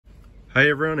Hey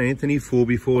everyone, Anthony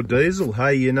 4x4 Diesel.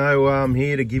 Hey, you know, I'm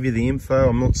here to give you the info.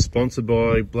 I'm not sponsored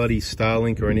by bloody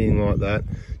Starlink or anything like that.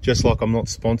 Just like I'm not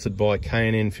sponsored by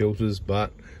K&N filters,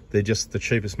 but they're just the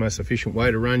cheapest, most efficient way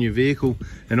to run your vehicle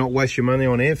and not waste your money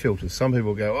on air filters. Some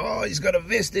people go, oh, he's got a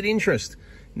vested interest.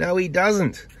 No, he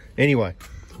doesn't. Anyway,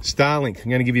 Starlink, I'm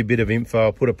going to give you a bit of info.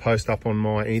 I'll put a post up on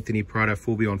my Anthony Prado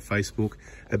 4B on Facebook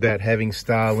about having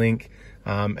Starlink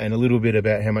and a little bit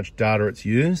about how much data it's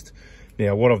used.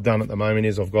 Now, what I've done at the moment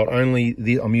is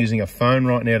I'm using a phone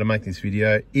right now to make this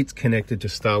video. It's connected to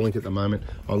Starlink at the moment.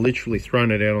 I literally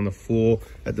thrown it out on the floor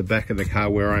at the back of the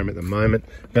car where I am at the moment.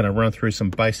 I'm going to run through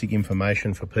some basic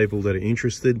information for people that are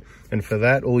interested. And for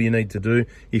that, all you need to do,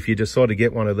 if you decide to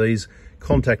get one of these,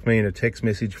 contact me in a text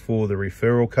message for the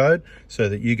referral code so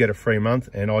that you get a free month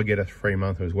and I get a free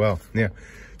month as well. Now,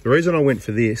 the reason I went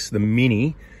for this, the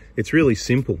Mini, it's really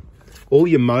simple. All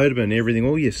your modem and everything,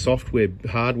 all your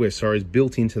hardware, is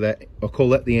built into that. I call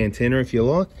that the antenna, if you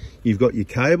like. You've got your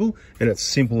cable, and it's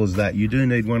simple as that. You do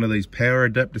need one of these power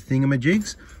adapter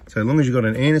thingamajigs. So as long as you've got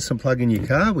an Anderson plug in your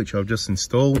car, which I've just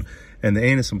installed, and the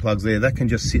Anderson plug's there, that can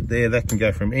just sit there. That can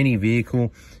go from any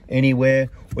vehicle, anywhere,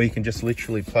 or you can just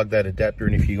literally plug that adapter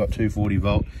in if you've got 240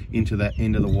 volt into that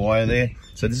end of the wire there.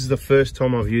 So this is the first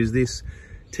time I've used this.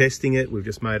 Testing it, we've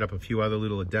just made up a few other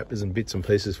little adapters and bits and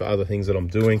pieces for other things that I'm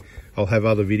doing. I'll have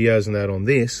other videos and that on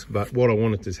this, but what I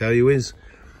wanted to tell you is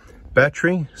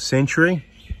battery, Century,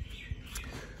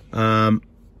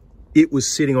 it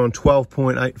was sitting on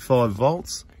 12.85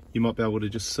 volts. You might be able to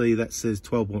just see that says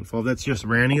 12.5. That's just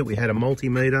rounding it. We had a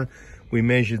multimeter, we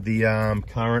measured the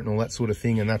current and all that sort of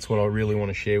thing, and that's what I really want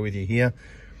to share with you here.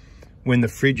 When the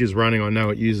fridge is running, I know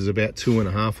it uses about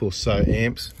 2.5 or so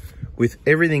amps. With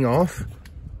everything off,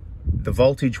 the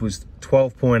voltage was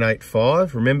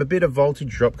 12.85. Remember, a bit of voltage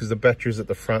drop because the battery's at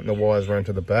the front and the wires run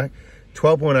to the back.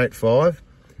 12.85.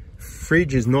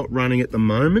 Fridge is not running at the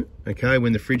moment. Okay,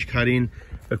 when the fridge cut in,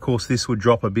 of course, this would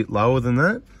drop a bit lower than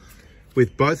that.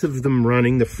 With both of them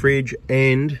running, the fridge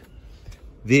and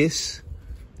this,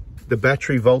 the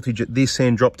battery voltage at this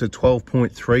end dropped to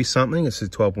 12.3 something. It says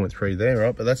 12.3 there,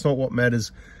 right? But that's not what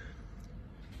matters.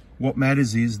 What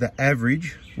matters is the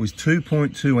average was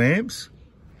 2.2 amps.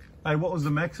 Hey, what was the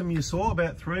maximum you saw?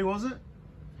 About 3, was it?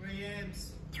 3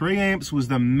 amps. 3 amps was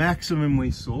the maximum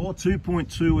we saw.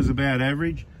 2.2 was about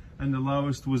average, and the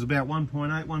lowest was about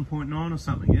 1.8, 1.9 or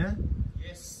something, yeah?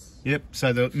 Yes. Yep,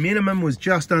 so the minimum was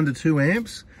just under 2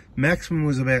 amps. Maximum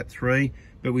was about 3,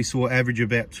 but we saw average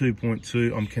about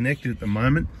 2.2. I'm connected at the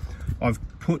moment. I've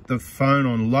put the phone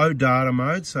on low data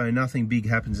mode, so nothing big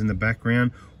happens in the background.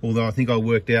 Although I think I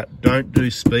worked out, don't do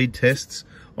speed tests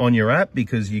on your app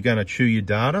because you're going to chew your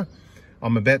data.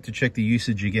 I'm about to check the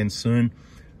usage again soon.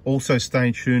 Also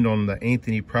stay tuned on the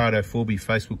Anthony Prado 4B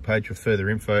Facebook page for further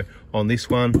info on this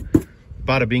one.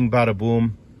 Bada bing, bada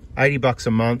boom. 80 bucks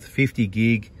a month, 50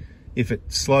 gig. If it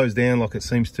slows down like it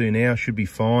seems to now, should be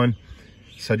fine.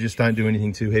 So just don't do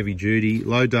anything too heavy duty.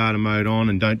 Low data mode on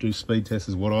and don't do speed tests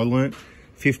is what I learnt.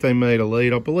 15 meter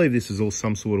lead. I believe this is all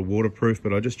some sort of waterproof,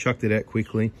 but I just chucked it out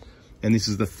quickly. And this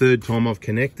is the 3rd time I've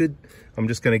connected. I'm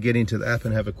just going to get into the app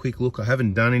and have a quick look. I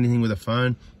haven't done anything with the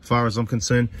phone. As far as I'm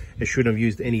concerned, it shouldn't have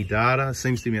used any data. It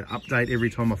seems to be an update every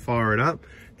time I fire it up.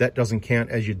 That doesn't count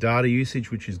as your data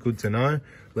usage, which is good to know.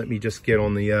 Let me just get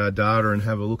on the data and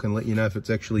have a look and let you know if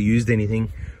it's actually used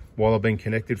anything while I've been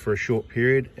connected for a short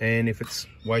period and if it's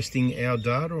wasting our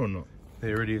data or not.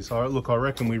 There it is. All right, look, I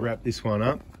reckon we wrap this one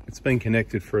up. It's been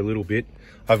connected for a little bit.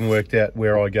 I haven't worked out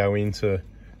where I go into.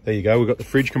 There you go. We've got the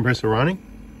fridge compressor running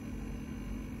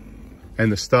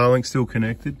and the Starlink still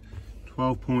connected.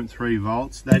 12.3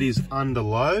 volts. That is under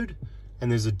load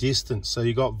and there's a distance. So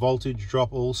you got voltage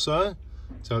drop also.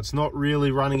 So it's not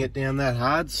really running it down that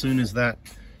hard. As soon as that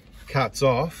cuts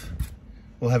off,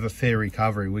 we'll have a fair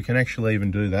recovery. We can actually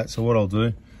even do that. So what I'll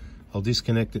do, I'll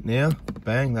disconnect it now.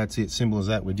 Bang, that's it. Simple as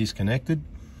that. We're disconnected.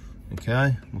 Okay,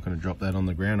 I'm not going to drop that on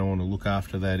the ground. I want to look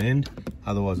after that end.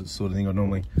 Otherwise, it's the sort of thing I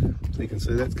normally... So you can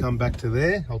see that's come back to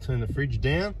there. I'll turn the fridge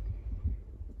down.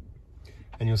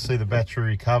 And you'll see the battery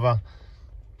recover.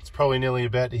 It's probably nearly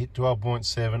about to hit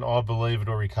 12.7. I believe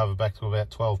it'll recover back to about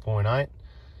 12.8.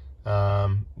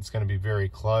 It's going to be very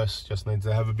close. Just needs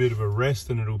to have a bit of a rest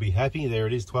and it'll be happy. There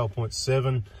it is,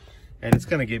 12.7. And it's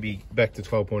going to get me back to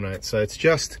 12.8. So it's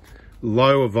just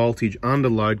lower voltage under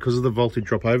load because of the voltage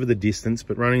drop over the distance.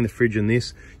 But running the fridge and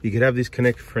this, you could have this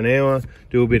connected for an hour,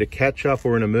 do a bit of catch up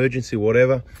or an emergency,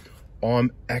 whatever.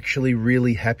 I'm actually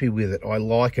really happy with it. I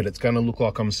like it. It's going to look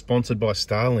like I'm sponsored by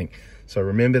Starlink. So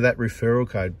remember that referral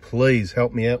code. Please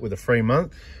help me out with a free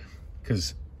month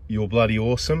because you're bloody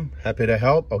awesome. Happy to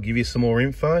help. I'll give you some more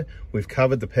info. We've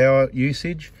covered the power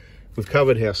usage. We've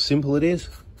covered how simple it is.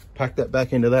 Pack that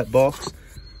back into that box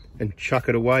and chuck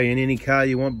it away in any car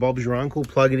you want. Bob's your uncle.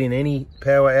 Plug it in any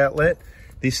power outlet.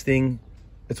 This thing,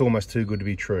 it's almost too good to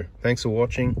be true. Thanks for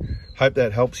watching. Hope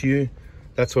that helps you.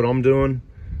 That's what I'm doing.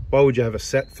 Why would you have a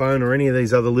sat phone or any of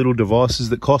these other little devices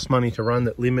that cost money to run,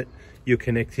 that limit your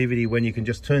connectivity, when you can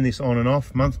just turn this on and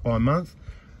off month by month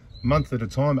at a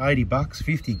time? 80 bucks,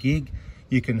 50 gig.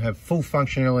 You can have full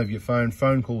functionality of your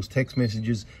phone calls, text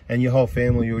messages, and your whole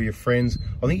family or your friends.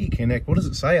 I think you connect, what does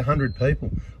it say, 100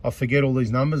 people? I forget all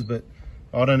these numbers, but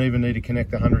I don't even need to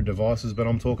connect 100 devices, but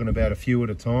I'm talking about a few at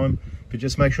a time. But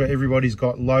just make sure everybody's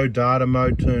got low data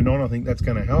mode turned on. I think that's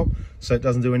going to help, so it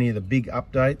doesn't do any of the big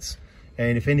updates.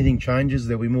 And if anything changes,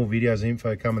 there'll be more videos and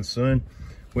info coming soon.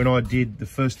 When I did the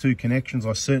first 2 connections,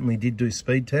 I certainly did do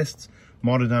speed tests.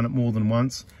 Might have done it more than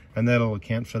once, and that'll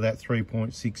account for that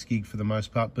 3.6 gig for the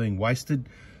most part being wasted.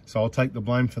 So I'll take the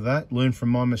blame for that. Learn from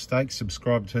my mistakes,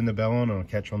 subscribe, turn the bell on, and I'll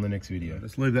catch you on the next video.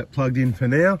 Let's leave that plugged in for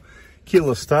now.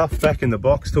 Killer stuff, back in the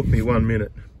box, took me 1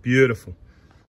 minute. Beautiful.